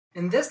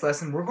In this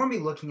lesson, we're going to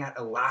be looking at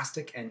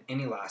elastic and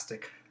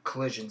inelastic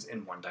collisions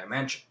in one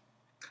dimension.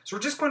 So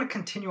we're just going to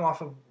continue off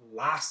of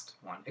last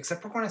one,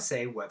 except we're going to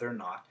say whether or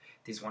not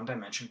these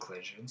one-dimension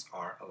collisions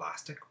are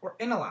elastic or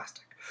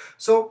inelastic.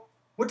 So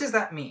what does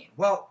that mean?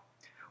 Well,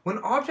 when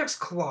objects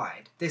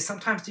collide, they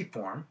sometimes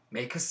deform,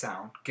 make a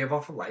sound, give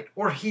off a light,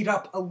 or heat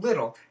up a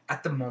little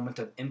at the moment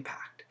of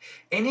impact.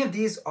 Any of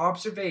these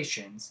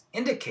observations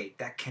indicate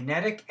that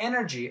kinetic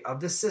energy of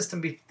the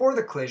system before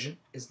the collision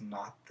is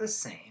not the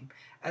same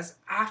as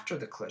after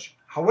the collision.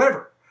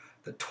 However,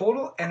 the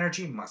total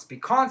energy must be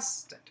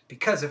constant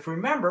because if we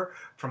remember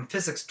from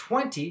Physics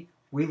 20,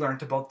 we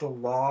learned about the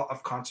law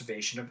of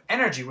conservation of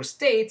energy, which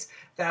states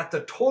that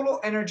the total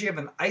energy of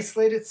an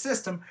isolated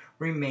system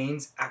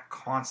remains at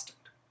constant.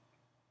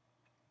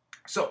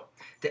 So,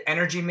 the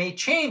energy may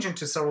change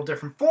into several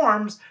different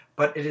forms,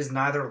 but it is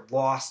neither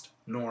lost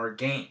nor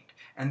gained.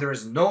 And there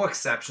is no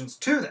exceptions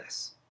to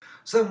this.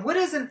 So then what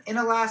is an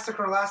inelastic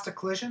or elastic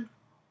collision?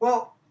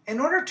 Well, in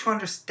order to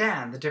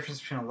understand the difference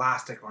between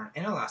elastic or an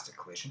inelastic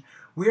collision,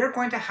 we are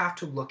going to have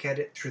to look at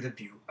it through the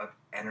view of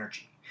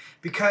energy.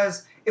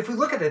 Because if we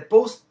look at it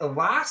both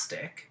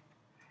elastic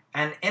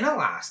and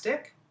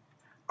inelastic,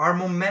 our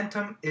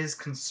momentum is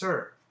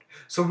conserved.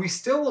 So we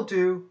still will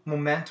do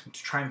momentum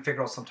to try and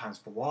figure out sometimes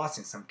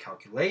velocity and some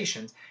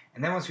calculations.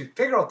 And then once we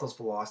figure out those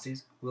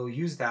velocities, we'll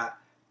use that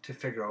to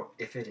figure out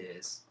if it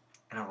is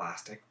an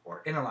elastic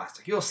or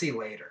inelastic. You'll see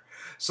later.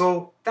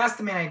 So that's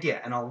the main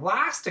idea. An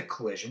elastic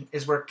collision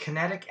is where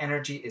kinetic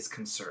energy is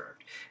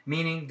conserved,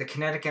 meaning the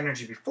kinetic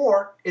energy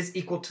before is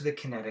equal to the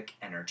kinetic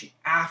energy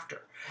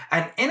after.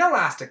 An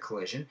inelastic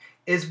collision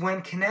is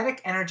when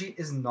kinetic energy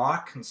is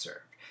not conserved,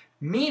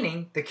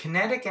 meaning the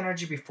kinetic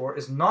energy before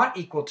is not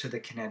equal to the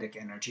kinetic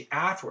energy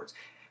afterwards.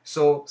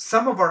 So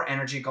some of our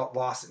energy got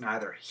lost in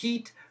either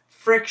heat,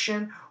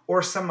 friction,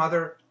 or some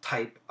other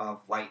type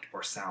of light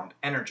or sound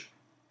energy.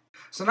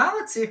 So now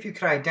let's see if you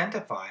could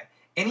identify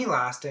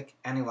inelastic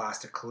and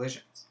elastic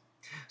collisions.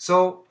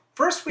 So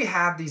first we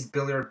have these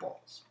billiard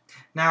balls.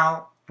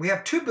 Now we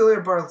have two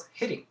billiard balls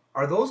hitting.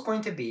 Are those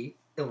going to be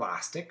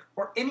elastic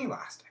or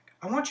inelastic?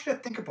 I want you to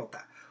think about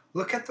that.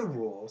 Look at the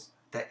rules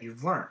that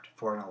you've learned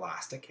for an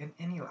elastic and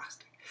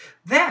inelastic.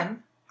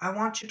 Then I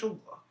want you to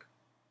look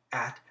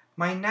at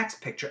my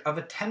next picture of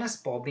a tennis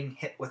ball being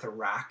hit with a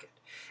racket.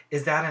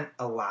 Is that an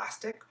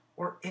elastic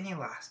or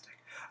inelastic?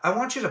 I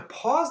want you to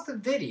pause the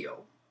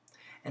video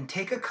and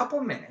take a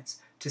couple minutes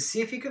to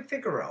see if you can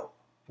figure out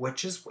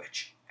which is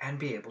which and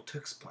be able to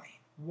explain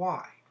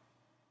why.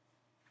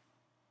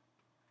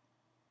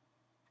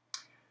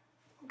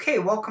 Okay,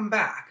 welcome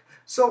back.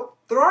 So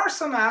there are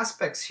some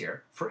aspects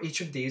here for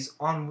each of these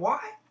on why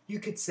you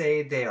could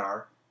say they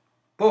are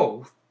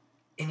both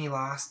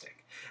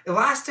inelastic.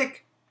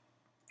 Elastic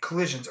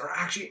collisions are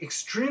actually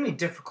extremely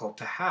difficult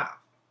to have.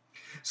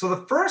 So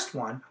the first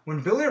one,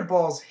 when billiard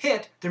balls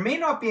hit, there may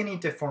not be any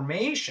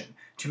deformation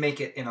to make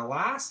it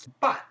inelastic,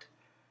 but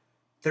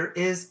there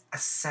is a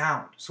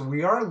sound. So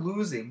we are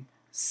losing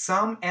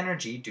some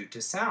energy due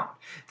to sound.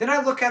 Then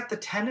I look at the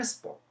tennis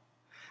ball.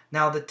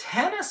 Now the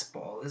tennis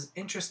ball is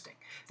interesting.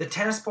 The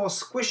tennis ball is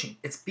squishing.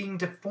 It's being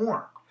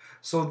deformed.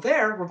 So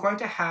there we're going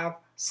to have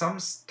some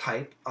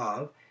type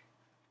of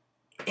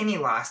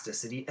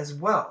inelasticity as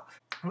well.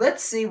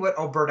 Let's see what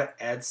Alberta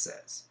Ed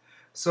says.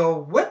 So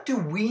what do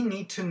we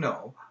need to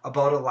know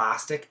about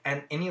elastic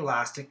and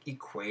inelastic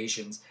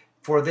equations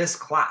for this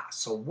class?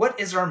 So what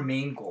is our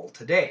main goal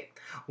today?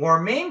 Well,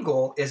 our main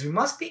goal is we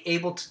must be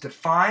able to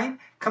define,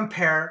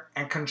 compare,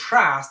 and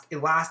contrast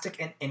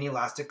elastic and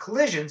inelastic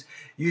collisions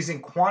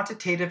using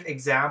quantitative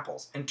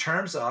examples in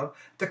terms of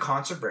the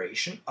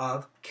conservation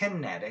of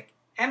kinetic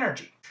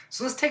energy.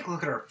 So let's take a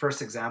look at our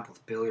first example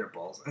of billiard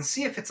balls and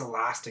see if it's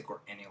elastic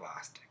or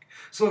inelastic.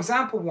 So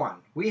example 1,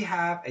 we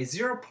have a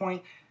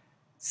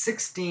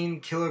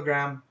 0.16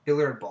 kilogram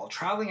billiard ball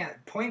traveling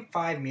at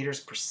 0.5 meters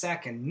per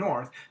second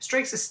north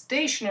strikes a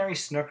stationary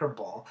snooker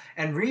ball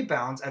and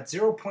rebounds at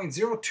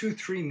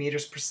 0.023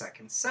 meters per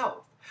second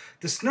south.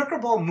 The snooker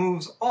ball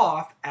moves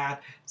off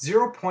at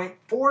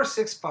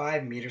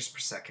 0.465 meters per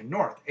second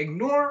north.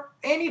 Ignore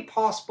any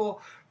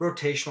possible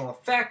rotational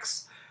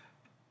effects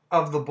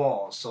of the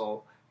ball,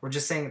 so we're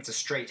just saying it's a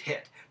straight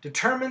hit.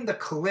 Determine the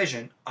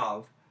collision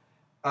of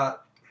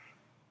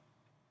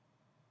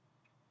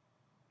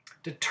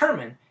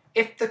determine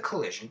if the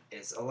collision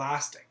is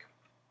elastic.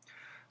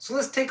 So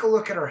let's take a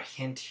look at our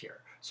hint here.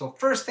 So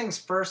first things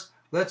first,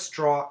 let's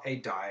draw a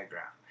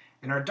diagram.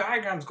 And our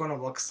diagram is going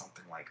to look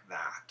something like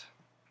that.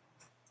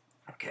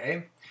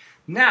 Okay,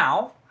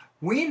 now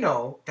we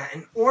know that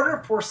in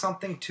order for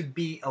something to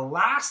be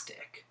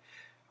elastic,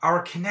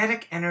 our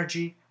kinetic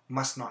energy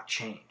must not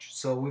change.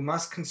 So we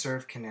must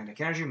conserve kinetic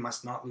energy,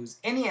 must not lose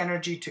any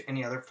energy to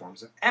any other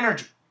forms of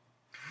energy.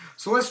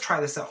 So let's try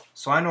this out.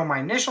 So I know my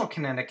initial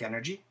kinetic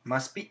energy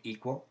must be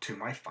equal to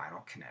my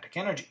final kinetic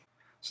energy.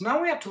 So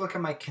now we have to look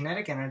at my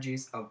kinetic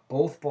energies of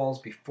both balls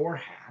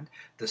beforehand,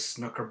 the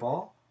snooker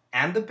ball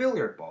and the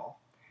billiard ball.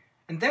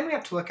 And then we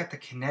have to look at the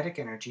kinetic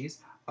energies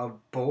of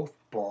both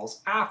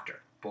balls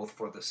after, both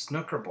for the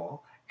snooker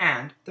ball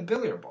and the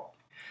billiard ball.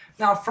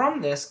 Now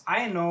from this,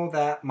 I know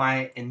that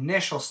my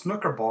initial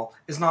snooker ball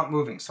is not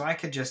moving, so I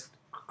could just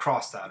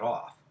cross that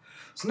off.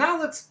 So now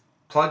let's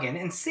plug in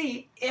and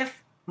see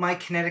if my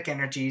kinetic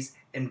energies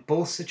in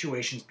both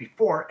situations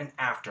before and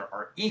after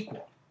are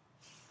equal.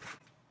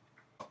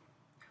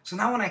 So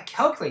now when I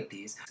calculate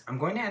these, I'm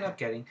going to end up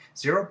getting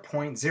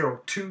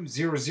 0.0200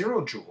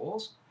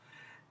 joules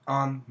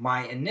on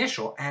my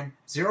initial and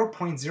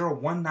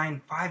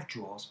 0.0195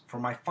 joules for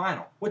my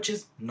final, which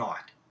is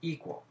not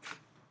equal.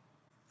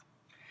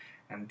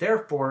 And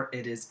therefore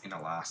it is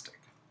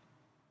inelastic.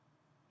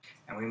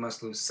 And we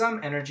must lose some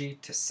energy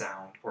to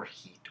sound or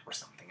heat or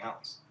something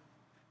else.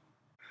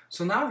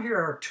 So now here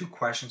are 2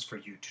 questions for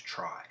you to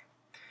try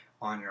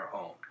on your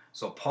own.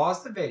 So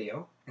pause the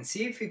video and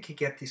see if you can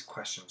get these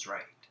questions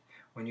right.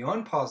 When you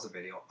unpause the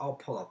video, I'll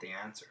pull out the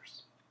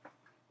answers.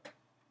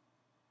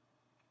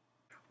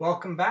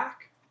 Welcome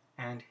back,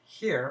 and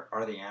here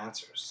are the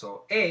answers.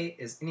 So A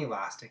is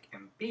inelastic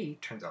and B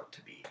turns out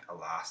to be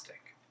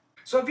elastic.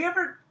 So have you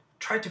ever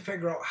tried to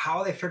figure out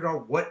how they figure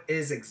out what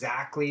is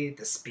exactly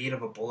the speed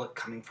of a bullet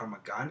coming from a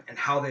gun and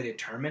how they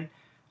determine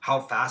how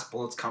fast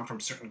bullets come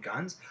from certain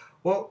guns?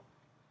 Well,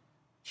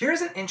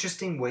 here's an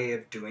interesting way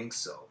of doing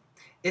so.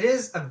 It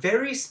is a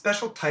very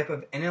special type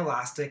of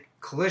inelastic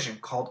collision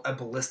called a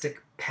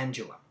ballistic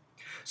pendulum.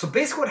 So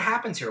basically what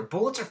happens here,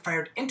 bullets are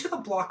fired into the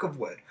block of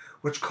wood,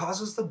 which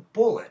causes the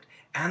bullet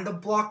and the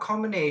block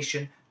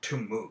combination to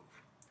move.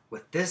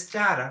 With this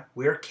data,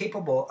 we are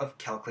capable of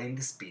calculating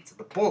the speeds of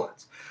the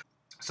bullets.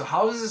 So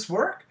how does this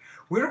work?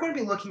 We're going to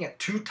be looking at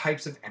 2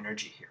 types of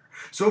energy here.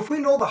 So if we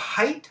know the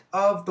height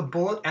of the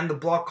bullet and the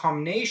block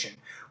combination,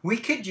 we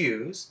could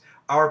use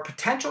our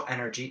potential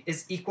energy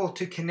is equal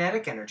to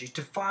kinetic energy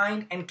to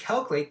find and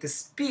calculate the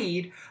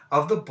speed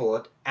of the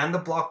bullet and the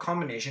block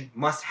combination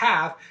must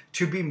have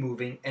to be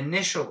moving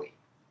initially.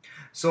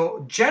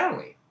 So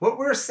generally, what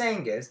we're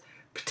saying is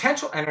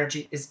potential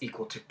energy is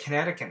equal to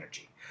kinetic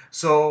energy.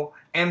 So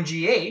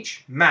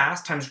mgh,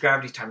 mass times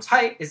gravity times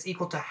height, is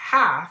equal to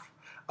half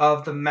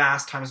of the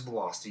mass times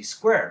velocity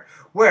squared,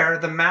 where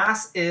the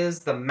mass is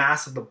the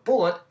mass of the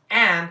bullet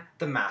and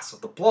the mass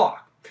of the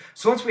block.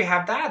 So once we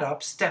have that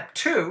up, step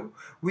 2,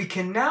 we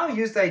can now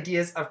use the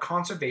ideas of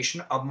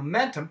conservation of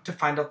momentum to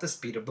find out the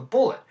speed of the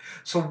bullet.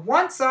 So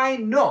once I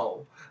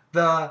know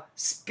the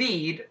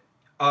speed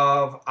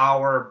of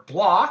our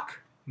block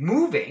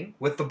moving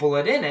with the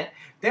bullet in it,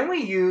 then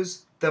we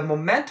use the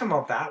momentum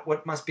of that,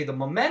 what must be the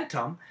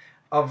momentum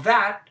of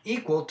that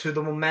equal to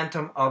the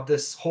momentum of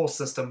this whole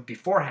system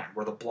beforehand,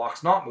 where the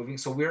block's not moving,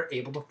 so we're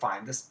able to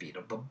find the speed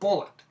of the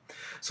bullet.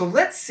 So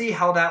let's see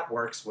how that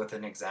works with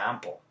an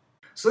example.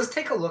 So let's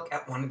take a look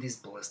at one of these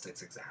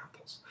ballistics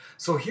examples.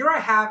 So here I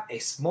have a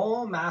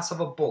small mass of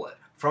a bullet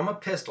from a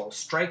pistol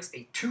strikes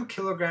a 2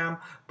 kilogram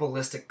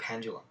ballistic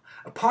pendulum.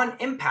 Upon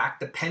impact,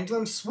 the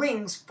pendulum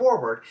swings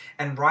forward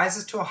and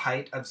rises to a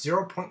height of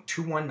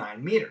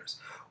 0.219 meters.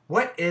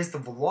 What is the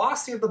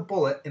velocity of the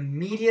bullet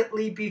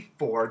immediately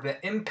before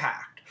the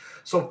impact?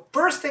 So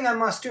first thing I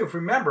must do, if you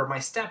remember, my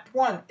step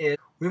 1 is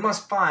we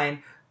must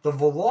find the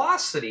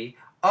velocity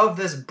of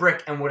this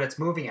brick and what it's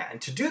moving at. And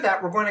to do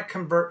that, we're going to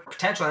convert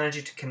potential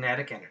energy to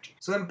kinetic energy.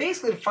 So then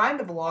basically to find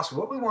the velocity,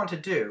 what we want to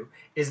do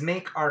is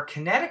make our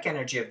kinetic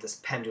energy of this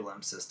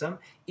pendulum system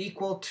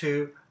equal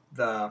to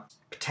the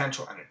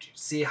potential energy.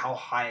 See how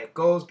high it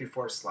goes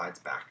before it slides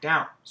back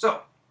down.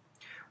 So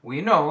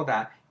we know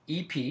that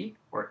EP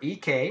or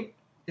EK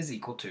is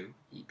equal to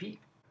EP.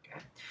 Okay?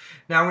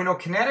 Now we know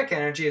kinetic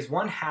energy is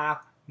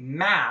 1/2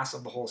 mass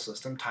of the whole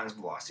system times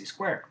velocity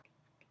squared.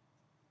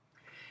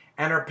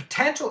 And our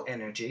potential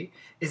energy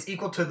is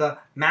equal to the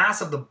mass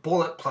of the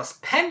bullet plus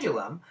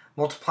pendulum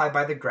multiplied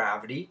by the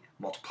gravity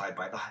multiplied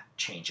by the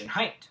change in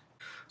height.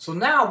 So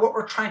now what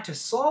we're trying to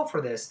solve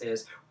for this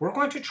is we're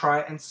going to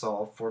try and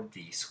solve for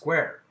v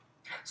squared.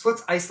 So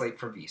let's isolate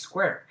for v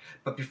squared.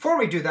 But before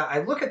we do that, I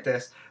look at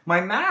this.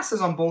 My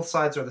masses on both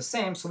sides are the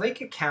same, so they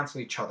could cancel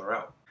each other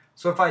out.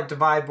 So if I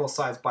divide both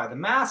sides by the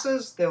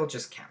masses, they'll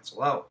just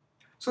cancel out.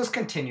 So let's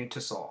continue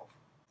to solve.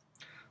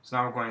 So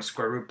now we're going to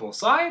square root both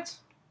sides.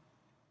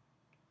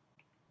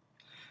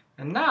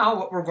 And now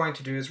what we're going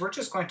to do is we're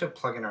just going to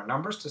plug in our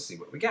numbers to see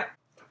what we get.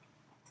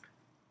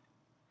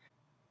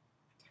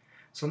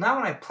 So now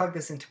when I plug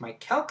this into my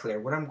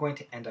calculator, what I'm going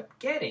to end up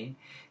getting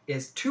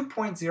is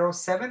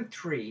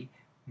 2.073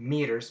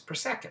 meters per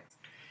second.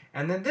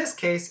 And in this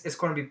case, it's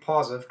going to be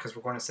positive because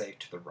we're going to say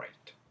to the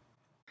right.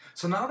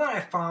 So now that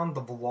I found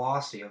the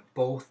velocity of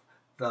both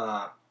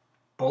the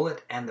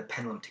bullet and the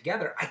pendulum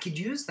together, I could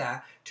use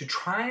that to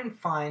try and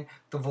find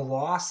the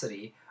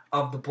velocity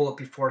of the bullet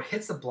before it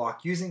hits the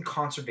block using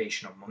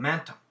conservation of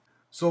momentum.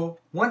 So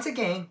once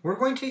again, we're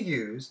going to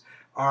use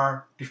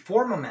our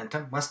before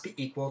momentum must be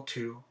equal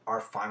to our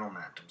final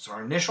momentum. So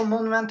our initial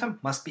momentum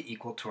must be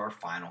equal to our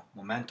final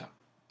momentum.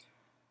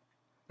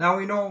 Now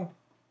we know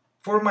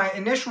for my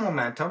initial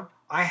momentum,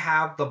 I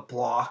have the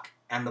block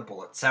and the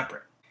bullet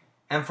separate.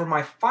 And for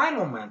my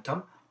final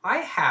momentum, I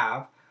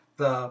have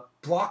the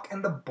block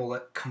and the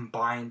bullet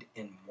combined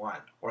in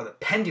one, or the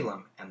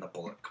pendulum and the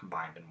bullet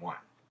combined in one.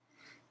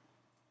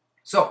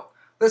 So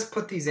let's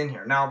put these in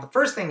here. Now, the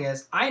first thing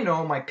is, I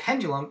know my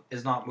pendulum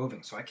is not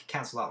moving, so I can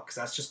cancel out because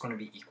that's just going to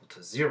be equal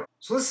to 0.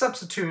 So let's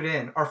substitute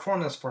in our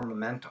formulas for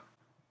momentum.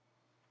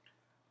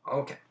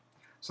 Okay,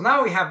 so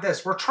now we have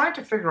this. We're trying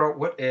to figure out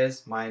what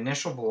is my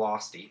initial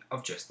velocity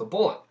of just the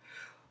bullet.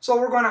 So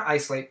we're going to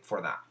isolate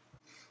for that.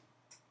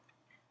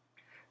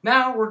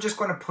 Now we're just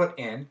going to put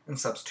in and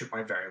substitute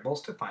my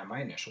variables to find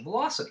my initial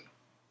velocity.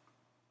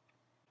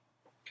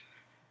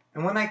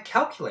 And when I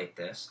calculate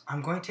this,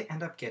 I'm going to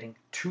end up getting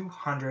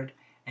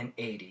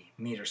 280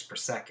 meters per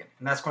second,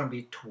 and that's going to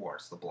be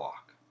towards the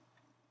block.